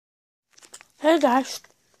Hey guys,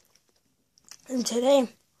 and today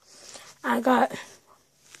I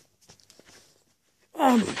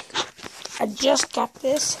just got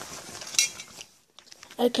this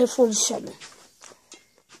AK-47.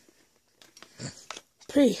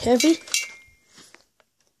 Pretty heavy.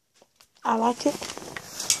 I like it.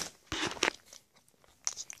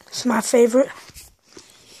 It's my favorite.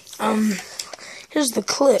 Here's the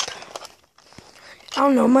clip. I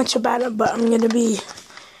don't know much about it, but I'm gonna be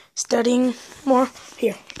studying more.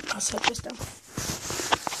 Here, I'll set this down.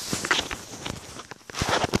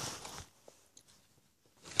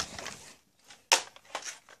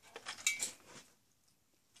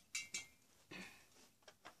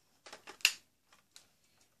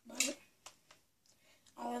 But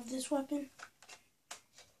I love this weapon.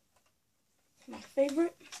 It's my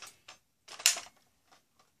favorite.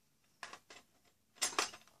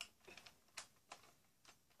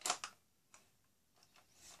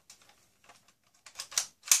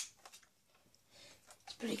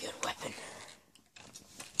 Pretty good weapon.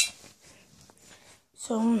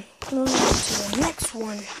 So moving on to the next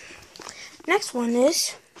one. Next one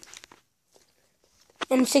is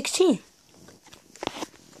M16.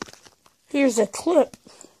 Here's a clip.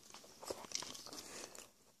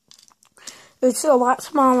 It's a lot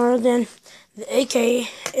smaller than the AK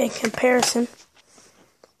in comparison.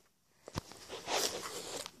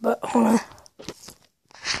 But hold on.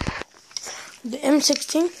 The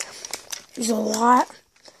M16 is a lot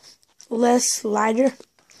less lighter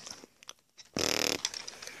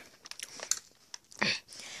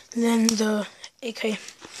than the AK,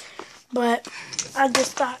 but I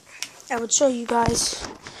just thought I would show you guys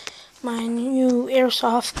my new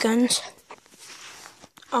airsoft guns.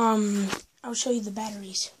 I'll show you the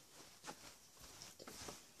batteries.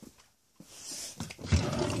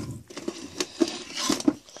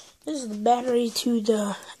 This is the battery to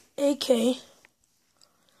the AK. It's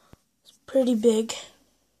pretty big.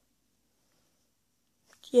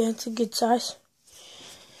 Yeah, it's a good size.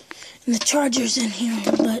 And the charger's in here,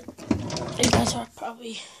 but you guys are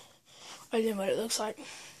probably wondering what it looks like.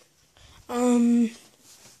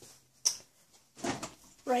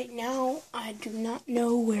 Right now, I do not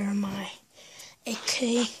know where my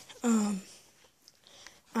AK, my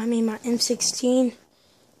M16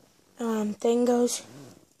 thing goes.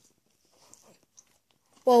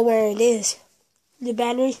 Well, where it is. The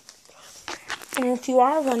battery. And if you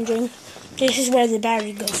are wondering, this is where the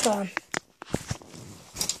battery goes from.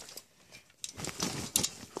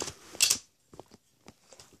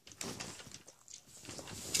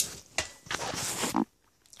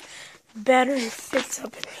 The battery fits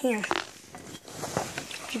up in here.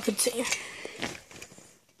 You can see.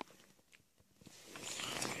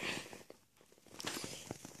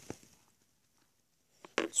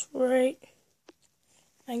 It's right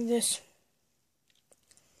like this.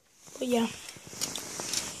 But yeah.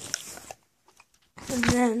 And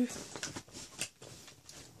then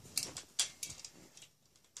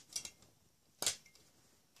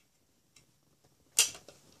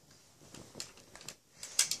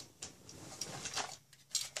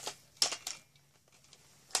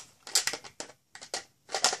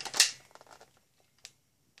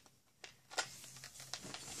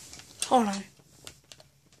hold on.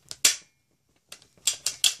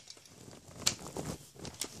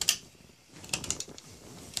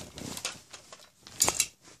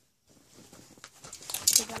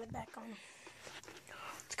 I got it back on.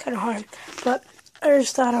 It's kind of hard, but I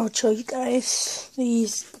just thought I would show you guys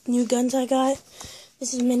these new guns I got.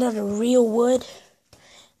 This is made out of real wood.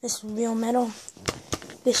 This is real metal.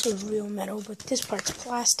 This is real metal, but this part's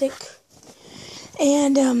plastic.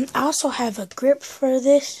 And I also have a grip for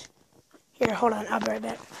this. Here, hold on, I'll be right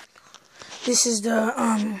back. This is the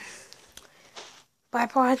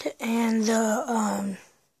bipod and the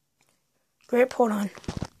grip. Hold on.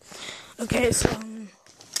 Okay, so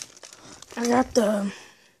I got the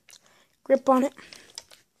grip on it.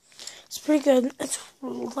 It's pretty good. It's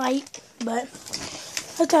light, but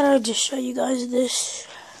I thought I would just show you guys this.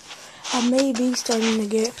 I may be starting to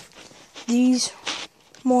get these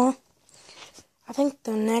more. I think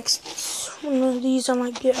the next one of these I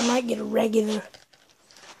might get a regular.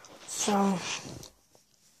 So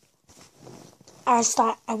I just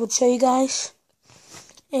thought I would show you guys.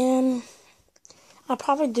 And I'll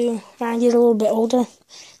probably do, when I get a little bit older,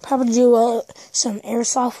 probably do some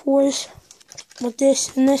airsoft wars with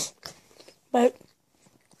this and this. But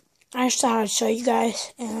I just thought I'd show you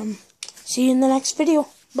guys, and see you in the next video.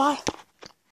 Bye.